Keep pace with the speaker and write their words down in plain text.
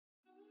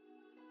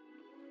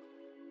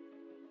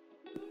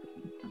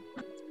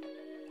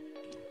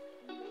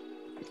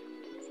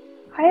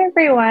Hi,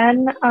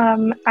 everyone.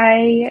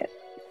 I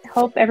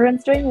hope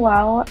everyone's doing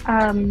well.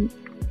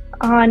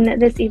 On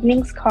this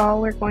evening's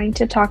call, we're going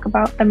to talk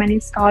about the many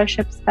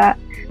scholarships that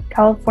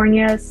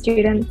California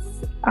students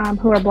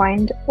who are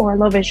blind or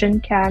low vision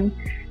can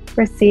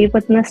receive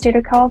within the state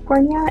of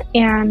California.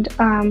 And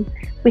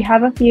we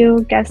have a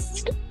few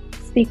guest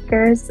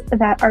speakers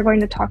that are going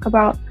to talk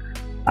about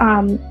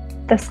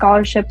the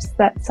scholarships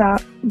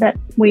that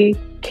we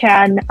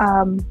can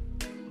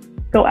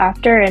go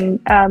after and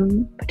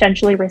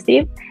potentially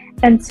receive.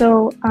 And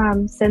so,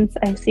 since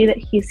I see that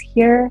he's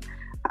here,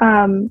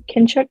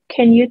 Kinchuk,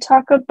 can you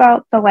talk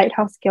about the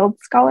Lighthouse Guild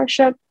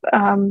Scholarship,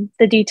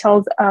 the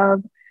details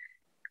of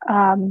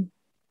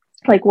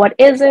like what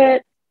is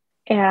it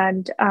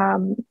and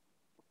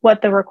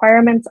what the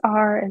requirements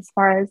are as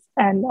far as,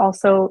 and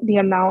also the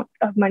amount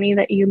of money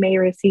that you may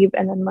receive,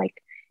 and then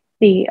like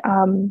the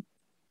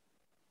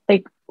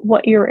like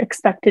what you're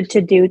expected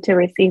to do to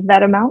receive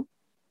that amount?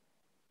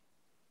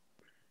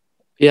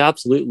 Yeah,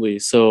 absolutely.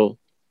 So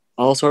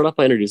I'll start off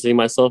by introducing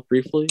myself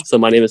briefly. So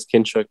my name is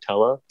Kinshuk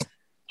Tella.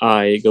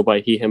 I go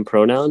by he, him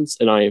pronouns,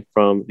 and I am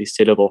from the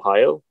state of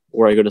Ohio,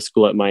 where I go to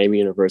school at Miami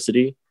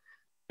University.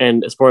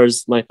 And as far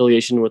as my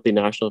affiliation with the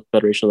National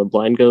Federation of the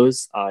Blind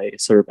goes, I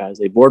serve as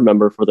a board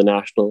member for the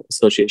National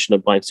Association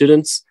of Blind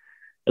Students,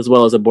 as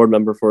well as a board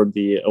member for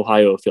the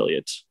Ohio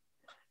affiliate.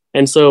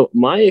 And so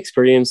my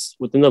experience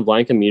within the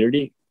blind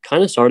community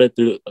kind of started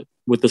through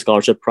with the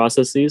scholarship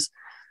processes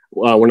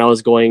when I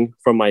was going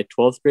from my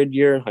 12th grade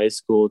year in high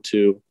school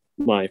to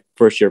my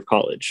first year of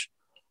college.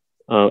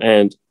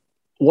 And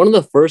one of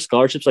the first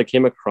scholarships I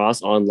came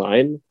across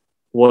online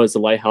was the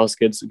Lighthouse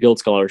Guild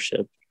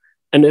Scholarship.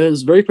 And it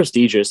was very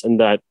prestigious in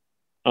that,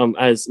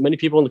 as many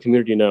people in the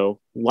community know,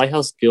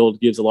 Lighthouse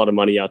Guild gives a lot of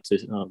money out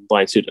to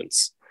blind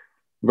students,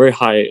 very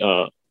high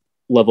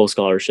level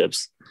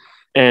scholarships.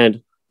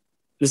 And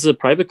this is a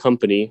private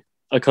company,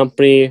 a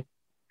company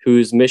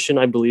whose mission,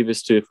 I believe,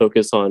 is to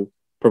focus on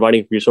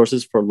providing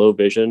resources for low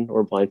vision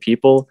or blind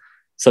people,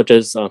 such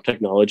as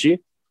technology,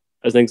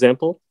 as an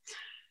example.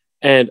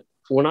 And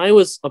when I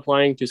was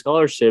applying to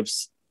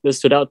scholarships, this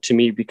stood out to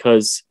me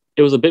because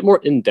it was a bit more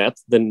in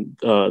depth than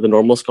the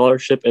normal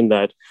scholarship, in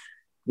that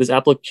this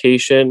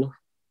application was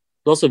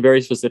also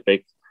very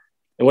specific.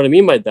 And what I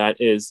mean by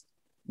that is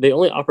they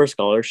only offer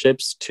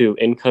scholarships to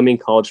incoming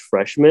college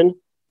freshmen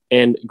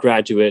and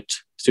graduate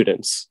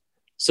students.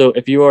 So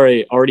if you are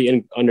already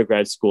in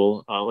undergrad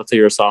school, let's say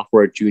you're a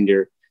sophomore or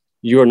junior,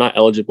 you are not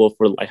eligible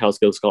for the Lighthouse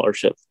Guild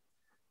Scholarship.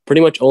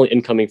 Pretty much only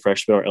incoming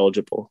freshmen are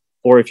eligible,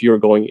 or if you're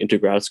going into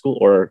grad school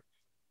or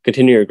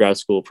continue your grad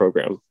school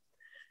program.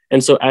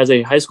 And so as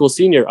a high school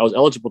senior, I was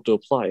eligible to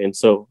apply. And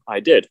so I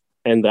did.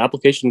 And the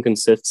application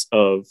consists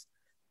of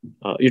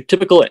your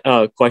typical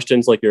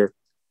questions like your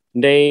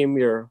name,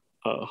 your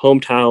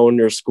hometown,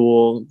 your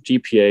school,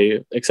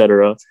 GPA,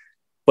 etc.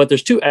 But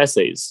there's two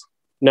essays.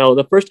 Now,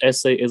 the first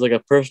essay is like a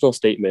personal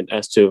statement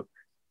as to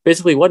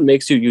basically what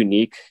makes you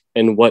unique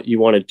and what you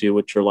want to do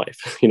with your life,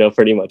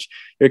 pretty much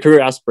your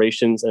career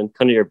aspirations and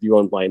kind of your view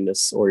on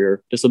blindness or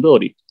your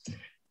disability.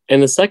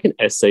 And the second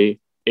essay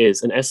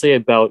is an essay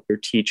about your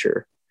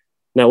teacher.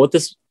 Now, what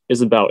this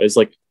is about is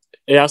like,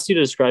 it asks you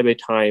to describe a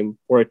time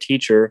or a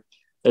teacher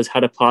that's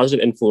had a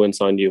positive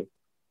influence on you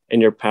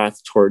and your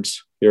path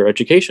towards your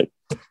education.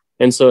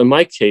 And so in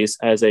my case,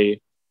 as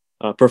a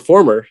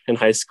performer in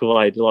high school,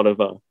 I did a lot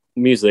of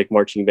music,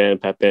 marching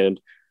band, pep band,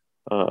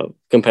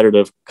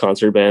 competitive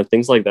concert band,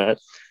 things like that.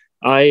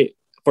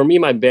 For me,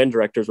 my band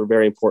directors were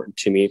very important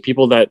to me,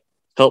 people that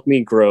helped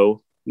me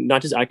grow,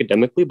 not just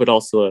academically, but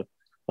also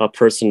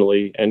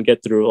personally, and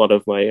get through a lot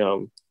of my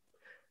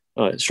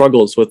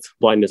struggles with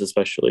blindness,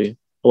 especially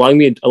allowing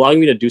me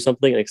to do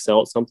something and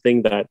excel at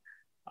something that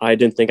I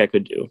didn't think I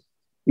could do.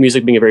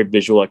 Music being a very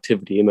visual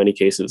activity in many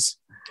cases.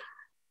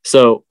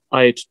 So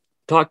I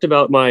talked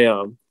about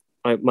my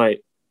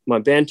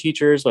band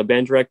teachers, my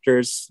band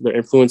directors, their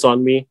influence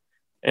on me,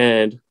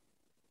 and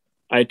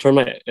I turned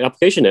my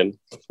application in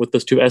with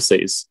those two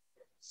essays.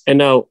 And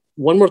now,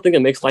 one more thing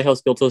that makes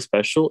Lighthouse Guild so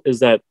special is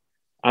that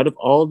out of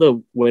all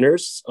the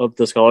winners of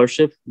the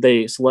scholarship,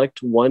 they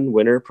select one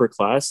winner per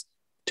class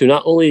to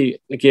not only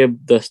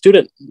give the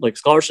student like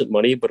scholarship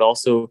money, but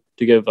also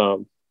to give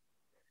an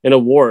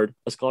award,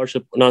 a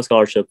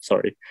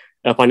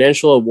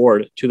financial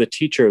award to the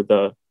teacher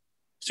the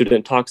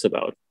student talks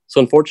about.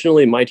 So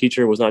unfortunately, my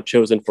teacher was not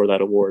chosen for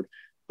that award,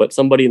 but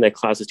somebody in that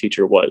class's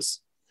teacher was.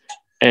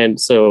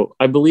 And so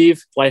I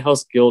believe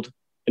Lighthouse Guild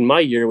in my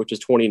year, which is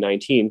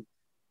 2019,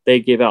 they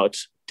gave out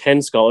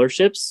 10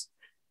 scholarships,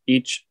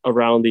 each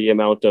around the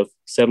amount of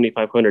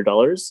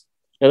 $7,500.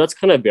 And that's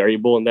kind of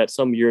variable in that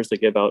some years they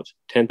give out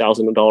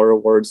 $10,000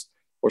 awards,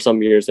 or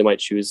some years they might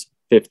choose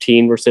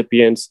 15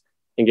 recipients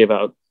and give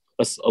out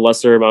a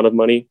lesser amount of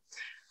money.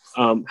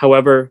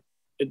 However,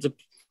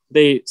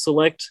 they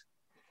select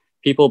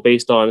people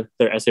based on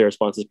their essay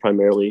responses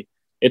primarily.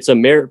 It's a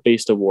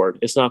merit-based award.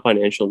 It's not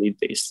financial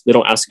need-based. They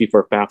don't ask you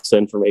for FAFSA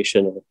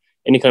information or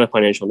any kind of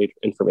financial need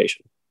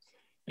information.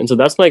 And so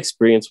that's my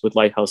experience with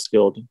Lighthouse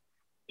Guild.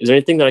 Is there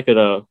anything that I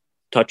could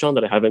touch on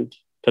that I haven't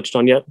touched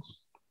on yet?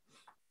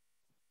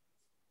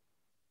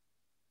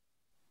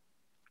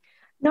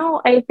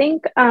 No, I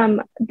think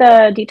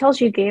the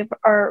details you gave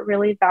are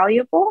really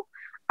valuable.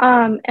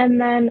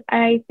 And then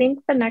I think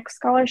the next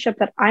scholarship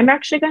that I'm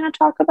actually going to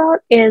talk about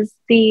is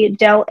the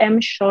Dell M.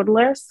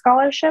 Shodler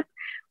Scholarship,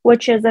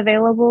 which is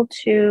available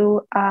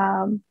to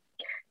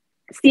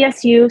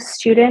CSU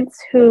students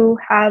who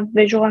have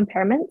visual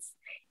impairments.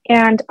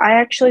 And I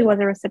actually was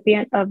a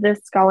recipient of this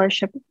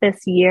scholarship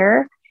this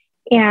year.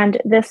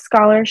 And this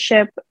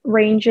scholarship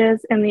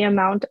ranges in the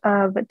amount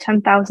of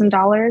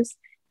 $10,000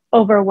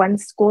 over one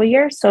school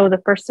year. So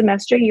the first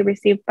semester, you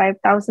receive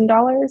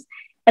 $5,000.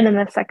 And then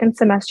the second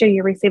semester,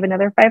 you receive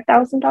another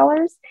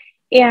 $5,000.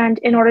 And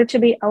in order to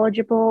be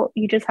eligible,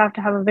 you just have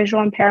to have a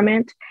visual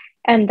impairment.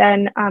 And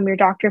then your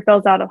doctor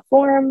fills out a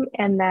form,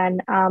 and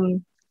then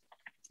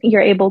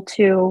you're able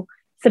to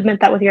submit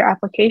that with your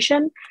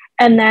application.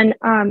 And then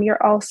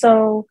you're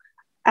also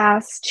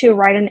asked to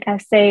write an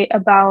essay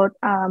about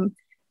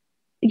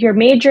your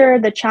major,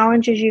 the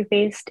challenges you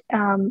faced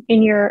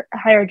in your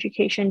higher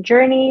education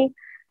journey,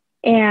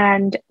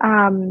 and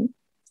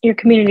your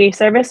community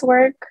service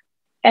work,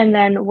 and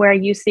then where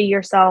you see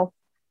yourself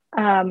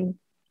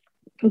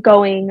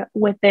going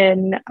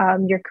within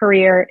your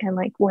career, and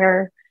like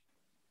where,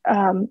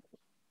 you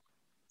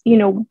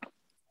know,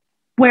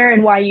 where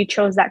and why you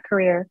chose that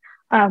career,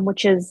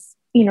 which is,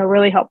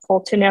 really helpful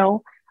to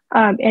know.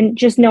 And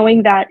just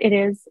knowing that it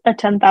is a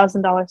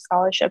 $10,000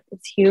 scholarship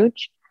is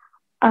huge.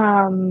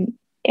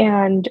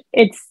 And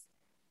it's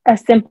a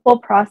simple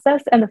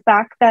process. And the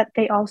fact that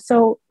they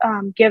also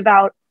give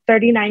out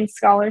 39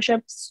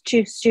 scholarships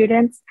to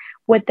students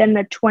within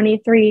the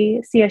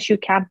 23 CSU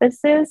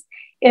campuses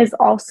is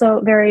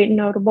also very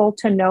notable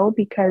to know,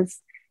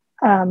 because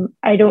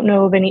I don't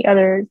know of any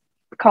other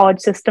college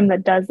system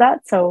that does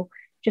that. So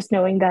just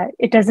knowing that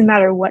it doesn't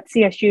matter what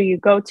CSU you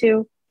go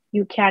to,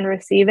 you can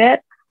receive it.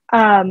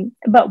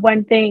 But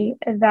one thing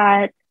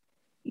that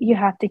you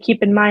have to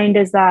keep in mind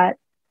is that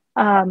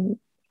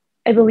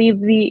I believe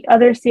the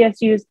other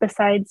CSUs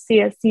besides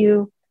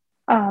CSU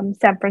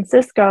San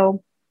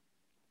Francisco,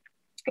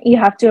 you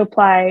have to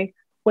apply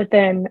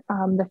within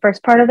the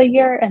first part of the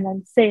year, and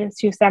then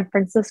CSU San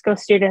Francisco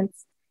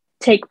students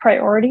take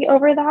priority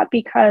over that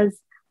because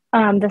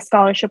the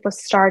scholarship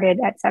was started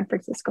at San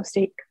Francisco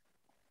State.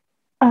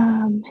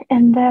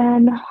 And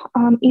then,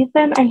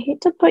 Ethan, I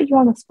hate to put you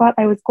on the spot.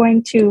 I was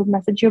going to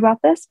message you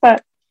about this,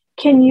 but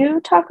can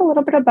you talk a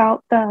little bit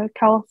about the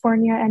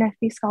California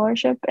NFB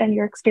scholarship and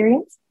your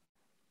experience?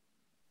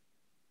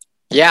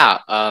 Yeah,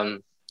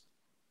 of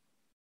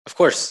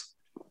course.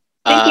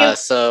 Thank you.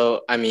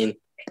 So, I mean,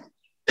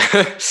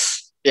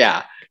 yeah,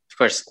 of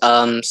course.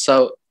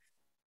 So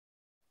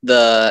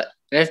the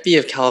NFB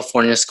of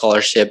California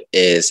scholarship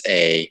is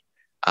a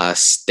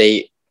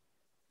statewide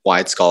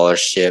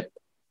scholarship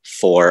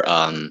for,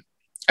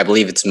 I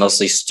believe it's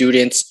mostly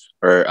students,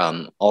 or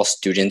all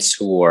students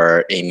who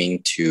are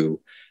aiming to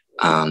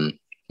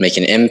make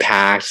an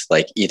impact,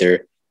 like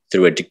either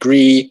through a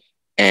degree,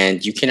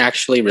 and you can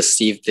actually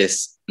receive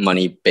this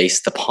money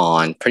based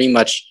upon pretty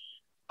much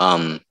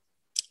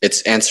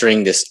it's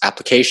answering this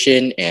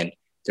application, and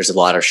there's a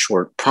lot of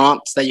short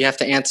prompts that you have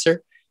to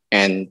answer.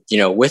 And,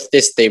 with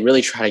this, they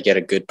really try to get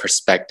a good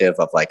perspective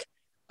of like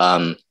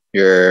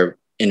your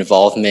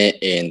involvement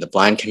in the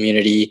blind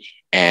community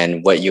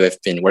and what you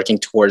have been working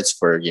towards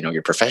for,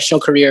 your professional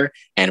career,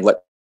 and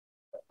what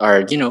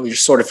are, your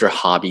sort of your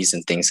hobbies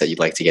and things that you'd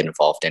like to get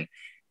involved in.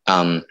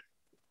 And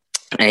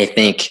I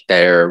think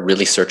they're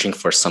really searching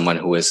for someone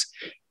who is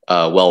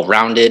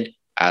well-rounded,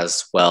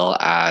 as well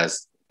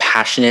as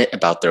passionate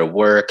about their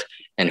work,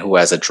 and who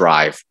has a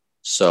drive.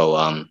 So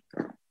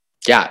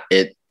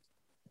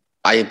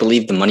I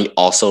believe the money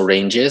also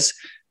ranges.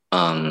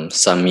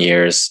 Some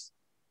years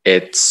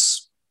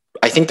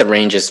I think the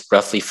range is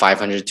roughly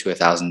 $500 to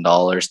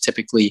 $1,000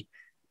 typically.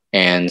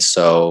 And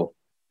so,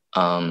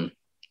 I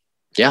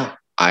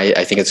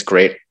think it's a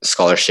great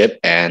scholarship,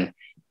 and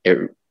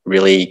it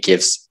really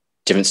gives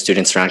different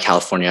students around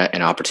California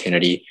an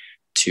opportunity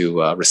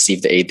to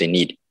receive the aid they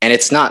need. And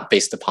it's not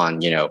based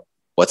upon,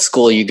 what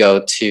school you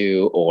go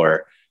to,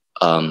 or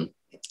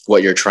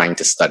what you're trying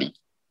to study.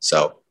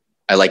 So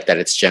I like that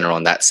it's general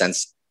in that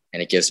sense,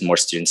 and it gives more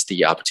students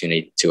the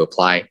opportunity to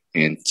apply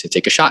and to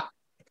take a shot.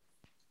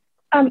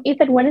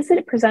 Ethan, when is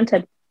it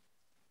presented?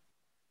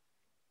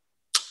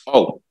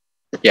 Oh,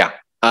 yeah.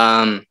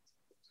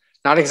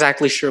 Not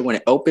exactly sure when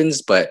it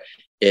opens, but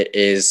it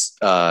is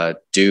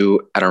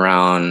due at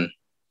around,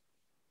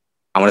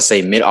 I want to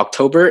say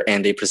mid-October,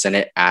 and they present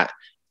it at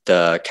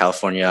the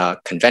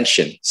California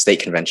convention,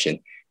 state convention.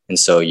 And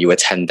so you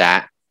attend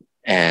that,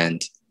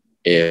 and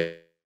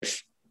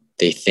if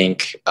they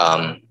think,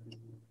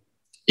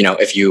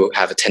 if you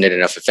have attended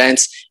enough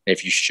events, and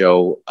if you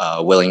show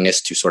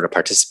willingness to sort of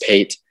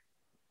participate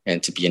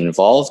and to be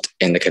involved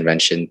in the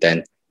convention,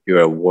 then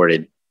you're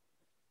awarded.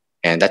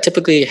 And that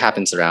typically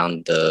happens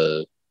around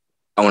I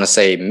want to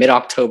say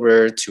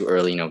mid-October to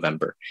early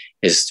November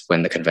is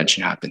when the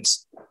convention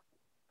happens.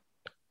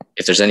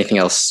 If there's anything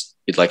else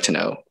you'd like to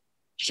know,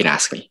 you can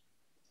ask me.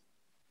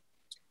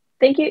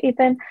 Thank you,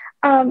 Ethan.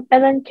 And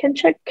then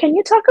Kinshuk, can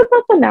you talk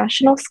about the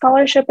National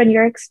Scholarship and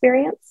your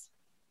experience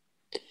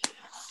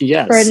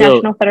Yeah, for so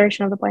National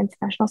Federation of the Blind's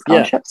National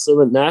yeah, Scholarship? so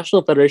the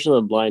National Federation of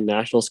the Blind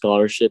National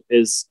Scholarship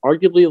is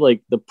arguably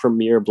like the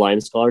premier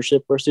blind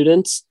scholarship for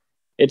students.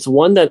 It's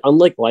one that,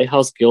 unlike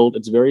Lighthouse Guild,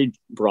 it's very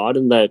broad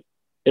in that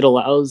it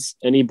allows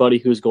anybody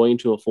who's going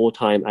to a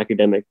full-time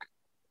academic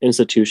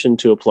institution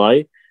to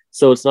apply.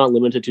 So it's not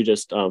limited to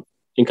just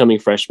incoming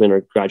freshmen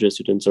or graduate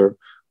students or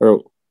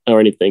or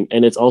anything.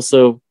 And it's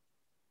also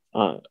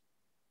uh,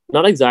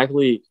 not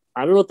exactly,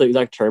 I don't know what the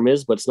exact term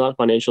is, but it's not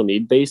financial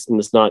need based and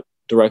it's not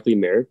directly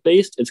merit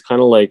based. It's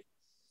kind of like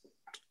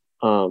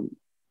um,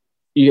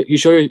 you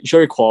show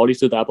your qualities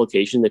through the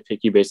application. They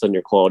pick you based on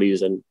your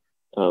qualities and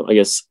I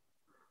guess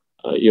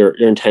your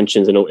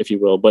intentions, and if you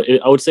will. But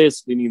I would say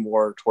it's leaning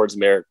more towards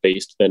merit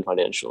based than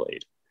financial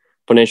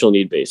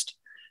need based.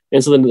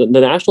 And so the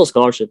National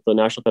Scholarship, the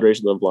National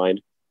Federation of the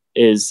Blind,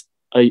 is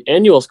an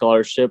annual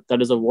scholarship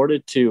that is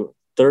awarded to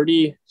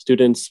 30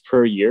 students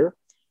per year.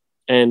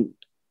 And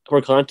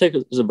for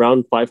context, there's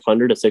around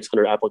 500 to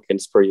 600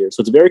 applicants per year.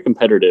 So it's very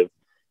competitive.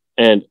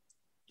 And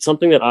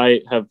something that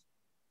I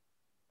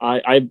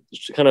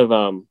kind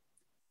of,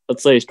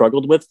 let's say,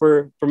 struggled with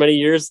for many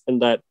years,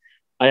 and that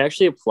I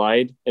actually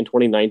applied in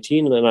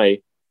 2019 and then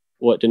I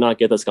did not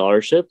get the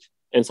scholarship.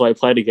 And so I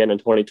applied again in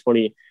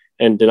 2020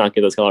 and did not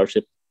get the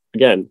scholarship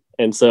again.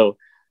 And so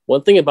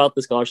one thing about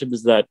the scholarship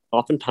is that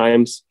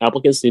oftentimes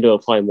applicants need to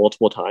apply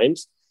multiple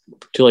times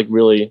to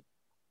really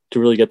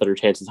get their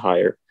chances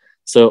higher.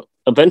 So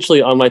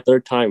eventually on my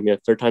third time,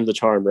 third time's the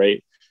charm,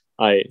 right?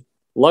 I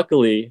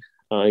luckily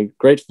and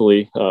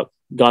gratefully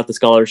got the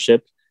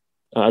scholarship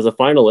as a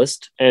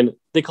finalist, and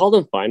they call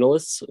them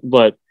finalists,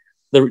 but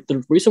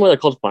the reason why they're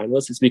called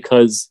finalists is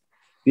because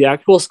the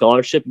actual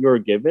scholarship you are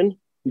given,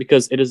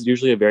 because it is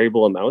usually a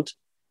variable amount,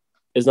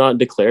 is not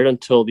declared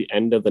until the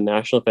end of the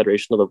National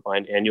Federation of the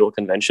Blind annual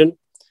convention.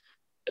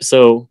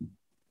 So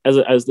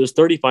as there's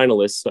 30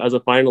 finalists, so as a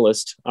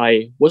finalist,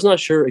 I was not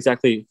sure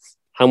exactly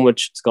how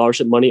much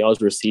scholarship money I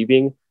was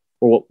receiving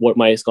or what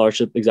my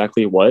scholarship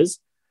exactly was.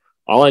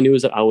 All I knew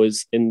is that I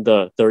was in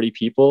the 30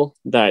 people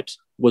that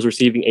was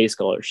receiving a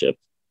scholarship.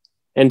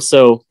 And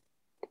so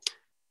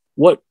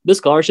what this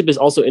scholarship is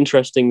also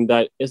interesting,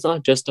 that it's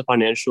not just a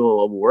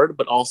financial award,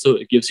 but also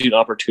it gives you an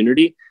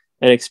opportunity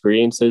and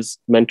experiences,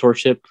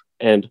 mentorship,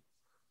 and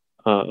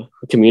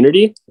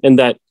community, and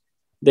that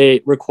they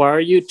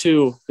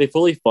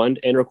fully fund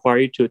and require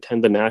you to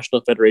attend the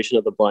National Federation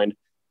of the Blind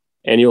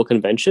annual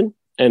convention.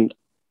 And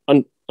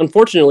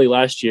unfortunately,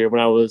 last year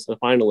when I was a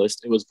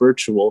finalist, it was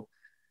virtual,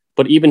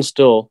 but even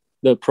still,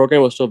 the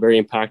program was still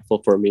very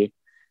impactful for me,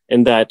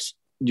 in that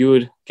you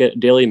would get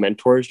daily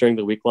mentors during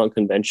the week-long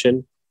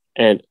convention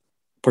and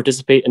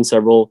participate in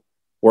several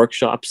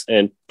workshops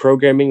and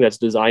programming that's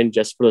designed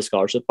just for the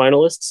scholarship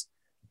finalists.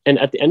 And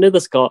at the end of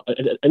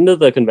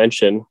the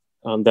convention,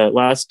 that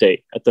last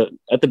day at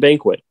the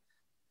banquet,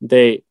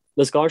 the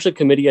scholarship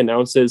committee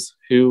announces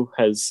who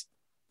has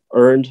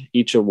earned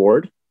each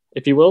award,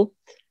 if you will,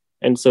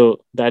 and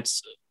so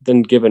that's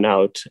then given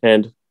out.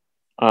 And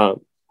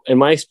in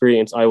my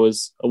experience, I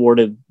was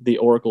awarded the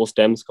Oracle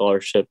STEM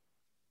scholarship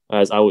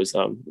as I was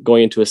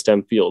going into a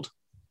STEM field.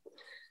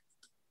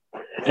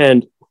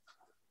 And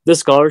the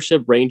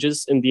scholarship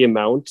ranges in the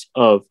amount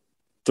of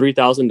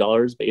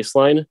 $3,000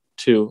 baseline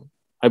to,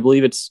 I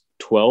believe it's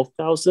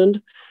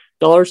 $12,000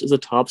 is a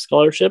top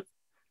scholarship.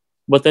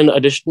 But then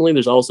additionally,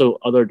 there's also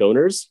other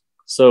donors.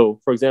 So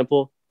for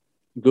example,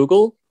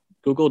 Google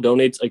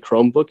donates a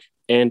Chromebook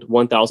and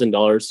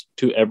 $1,000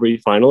 to every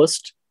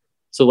finalist.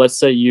 So let's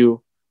say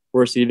you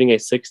were receiving a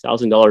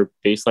 $6,000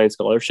 baseline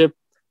scholarship,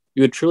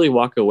 you would truly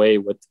walk away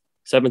with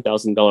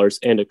 $7,000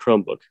 and a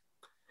Chromebook.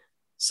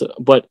 So,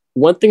 but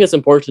one thing that's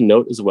important to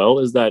note as well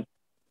is that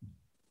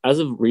as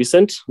of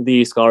recent,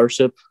 the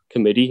scholarship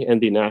committee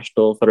and the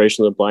National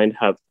Federation of the Blind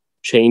have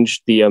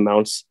changed the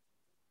amounts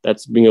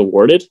that's being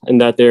awarded, and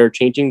that they're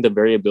changing the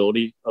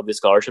variability of the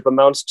scholarship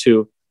amounts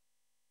to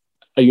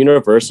a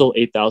universal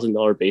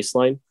 $8,000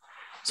 baseline.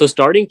 So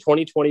starting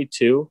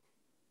 2022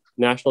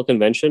 National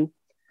Convention,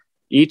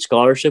 each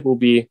scholarship will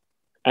be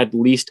at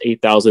least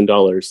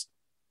 $8,000,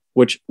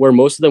 where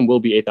most of them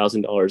will be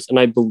 $8,000. And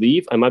I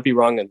believe, I might be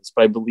wrong on this,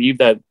 but I believe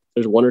that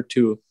there's one or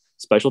two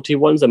specialty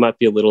ones that might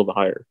be a little bit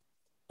higher.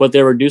 But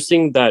they're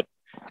reducing that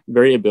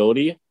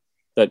variability,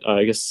 that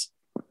I guess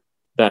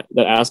that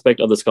aspect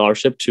of the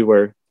scholarship, to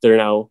where they're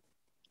now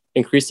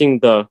increasing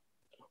the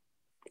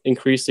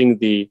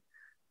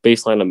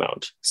baseline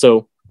amount.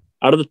 So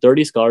out of the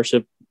 30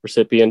 scholarship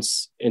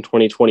recipients in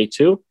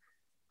 2022,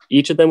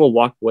 each of them will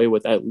walk away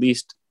with at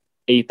least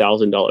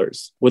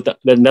 $8,000. With that,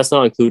 and that's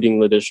not including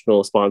the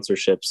additional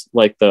sponsorships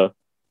like the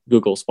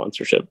Google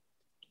sponsorship.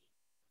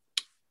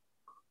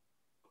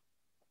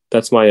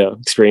 That's my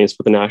experience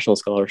with the National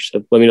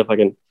Scholarship. Let me know if I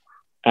can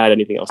add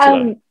anything else to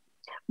that.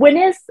 When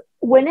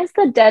is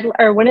the deadline,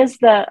 or when is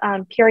the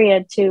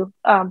period to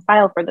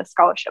file for the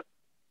scholarship?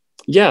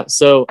 Yeah,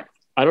 so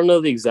I don't know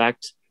the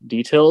exact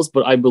details,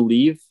 but I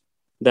believe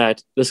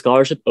that the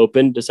scholarship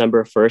opened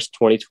December 1st,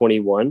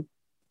 2021,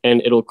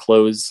 and it'll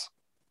close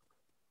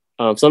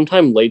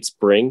sometime late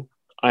spring.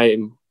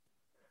 I'm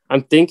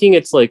thinking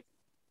it's like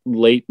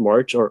late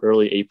March or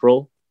early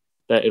April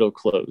that it'll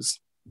close.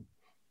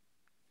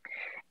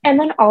 And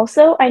then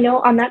also, I know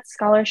on that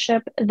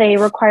scholarship, they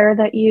require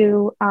that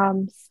you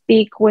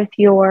speak with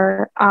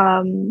your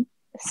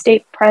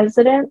state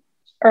president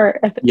or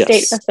Yes.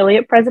 state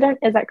affiliate president.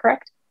 Is that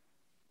correct?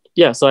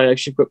 Yeah, so I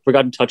actually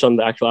forgot to touch on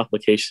the actual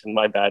application.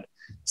 My bad.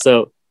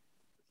 So,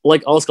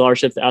 like all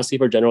scholarships, they ask you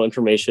for general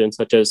information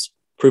such as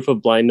proof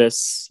of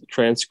blindness,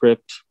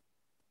 transcript,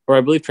 or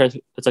I believe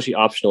it's actually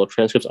optional.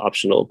 Transcript's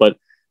optional, but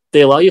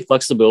they allow you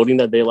flexibility in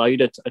that they allow you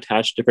to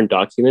attach different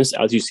documents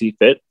as you see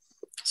fit.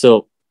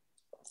 So,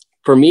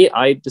 for me,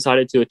 I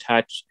decided to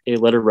attach a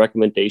letter of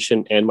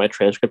recommendation and my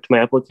transcript to my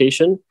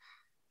application.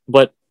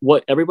 But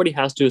what everybody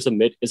has to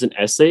submit is an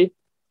essay,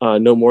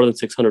 no more than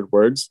 600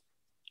 words.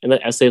 And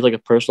that essay is like a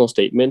personal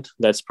statement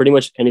that's pretty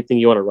much anything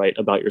you want to write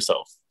about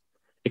yourself.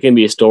 It can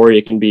be a story,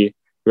 it can be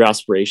your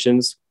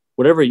aspirations,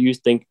 whatever you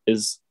think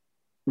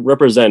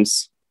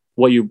represents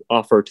what you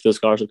offer to the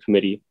scholarship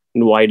committee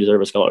and why you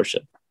deserve a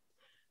scholarship.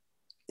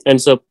 And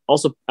so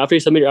also after you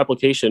submit your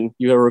application,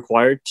 you are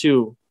required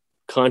to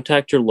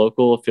contact your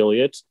local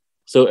affiliate.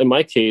 So in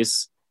my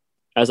case,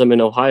 as I'm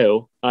in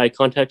Ohio, I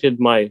contacted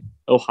my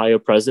Ohio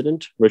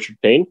president, Richard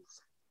Payne,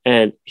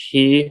 and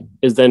he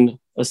is then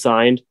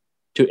assigned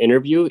to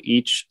interview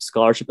each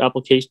scholarship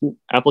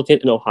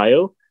applicant in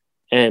Ohio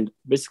and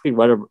basically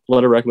write a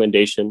letter of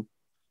recommendation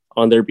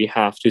on their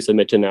behalf to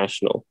submit to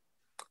national.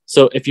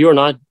 So if you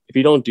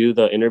don't do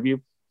the interview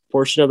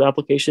portion of the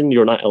application,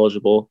 you're not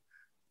eligible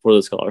for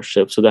the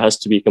scholarship. So that has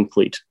to be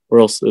complete, or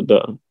else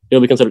it'll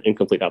be considered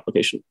incomplete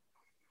application.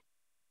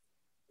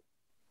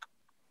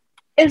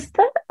 Is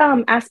the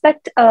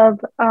aspect of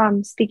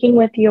speaking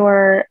with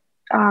your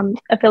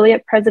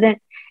affiliate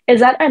president,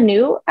 is that a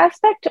new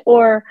aspect,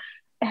 or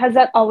has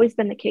that always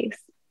been the case?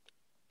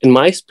 In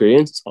my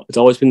experience, it's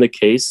always been the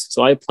case.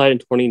 So I applied in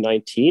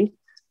 2019,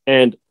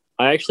 and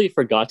I actually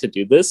forgot to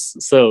do this.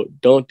 So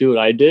don't do what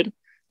I did.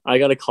 I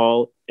got a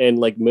call in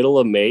like middle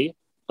of May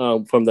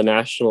from the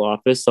national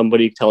office,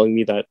 somebody telling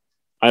me that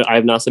I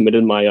have not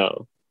submitted I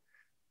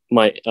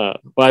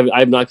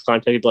have not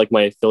contacted like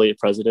my affiliate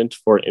president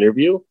for an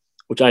interview,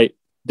 which I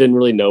didn't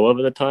really know of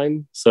at the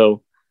time.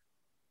 So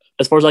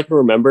as far as I can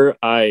remember,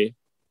 I've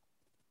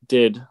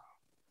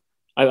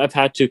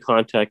had to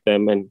contact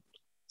them and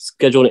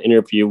schedule an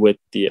interview with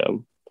the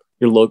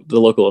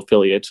local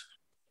affiliate.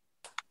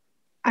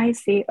 I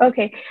see.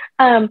 Okay.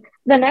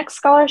 The next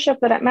scholarship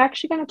that I'm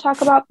actually going to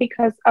talk about,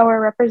 because our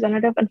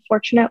representative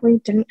unfortunately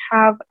didn't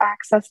have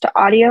access to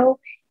audio,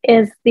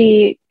 is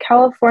the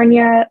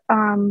California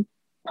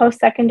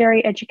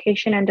Post-Secondary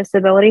Education and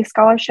Disability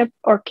Scholarship,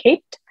 or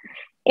CAPE.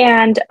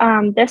 And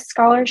this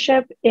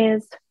scholarship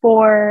is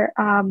for,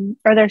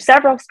 or there are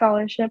several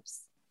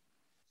scholarships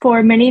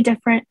for many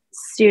different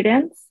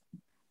students.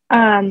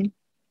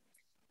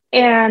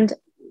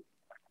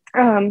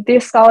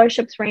 These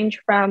scholarships range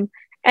from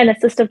an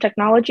assistive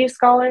technology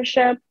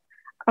scholarship,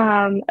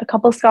 a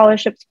couple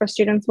scholarships for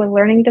students with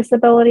learning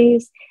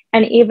disabilities,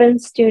 and even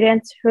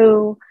students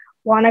who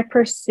want to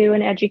pursue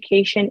an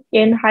education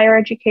in higher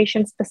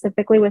education,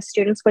 specifically with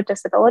students with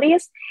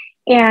disabilities.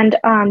 And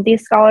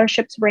these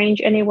scholarships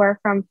range anywhere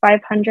from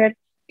 $500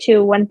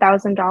 to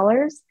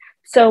 $1,000.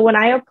 So when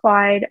I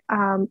applied,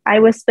 I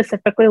was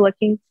specifically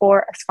looking for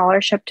a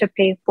scholarship to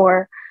pay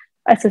for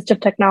assistive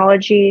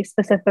technology,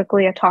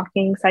 specifically a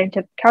talking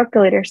scientific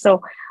calculator.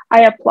 So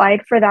I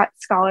applied for that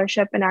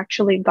scholarship and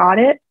actually got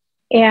it.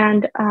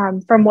 And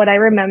from what I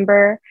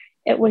remember,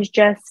 it was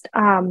just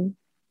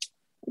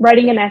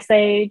writing an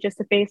essay, just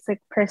a basic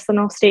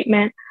personal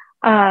statement,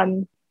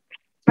 and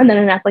then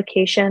an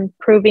application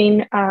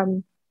proving,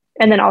 and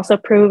then also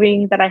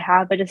proving that I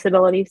have a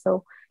disability.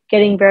 So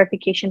getting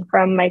verification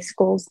from my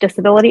school's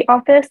disability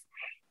office.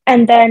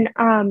 And then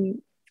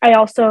I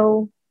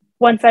also,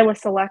 once I was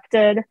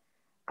selected,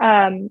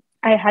 I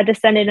had to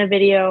send in a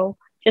video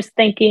just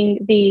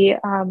thanking the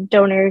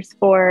donors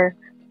for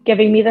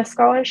giving me the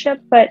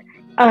scholarship. But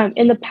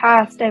in the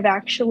past, I've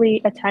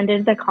actually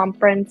attended the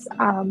conference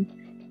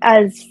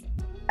as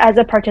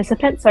a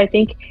participant. So I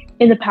think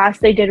in the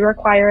past, they did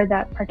require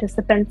that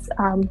participants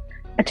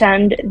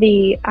attend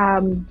the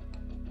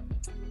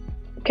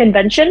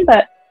convention,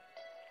 but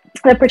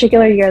the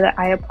particular year that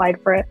I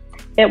applied for it,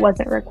 it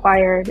wasn't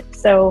required.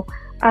 So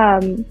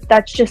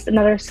that's just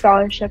another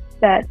scholarship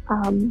that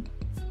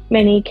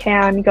many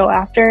can go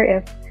after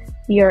if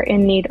you're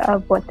in need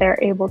of what they're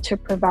able to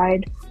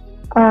provide.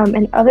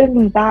 And other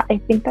than that, I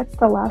think that's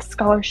the last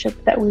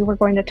scholarship that we were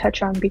going to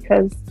touch on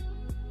because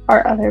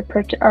our other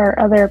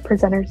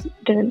presenters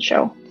didn't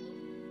show.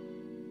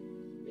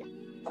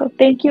 So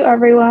thank you,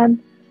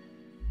 everyone.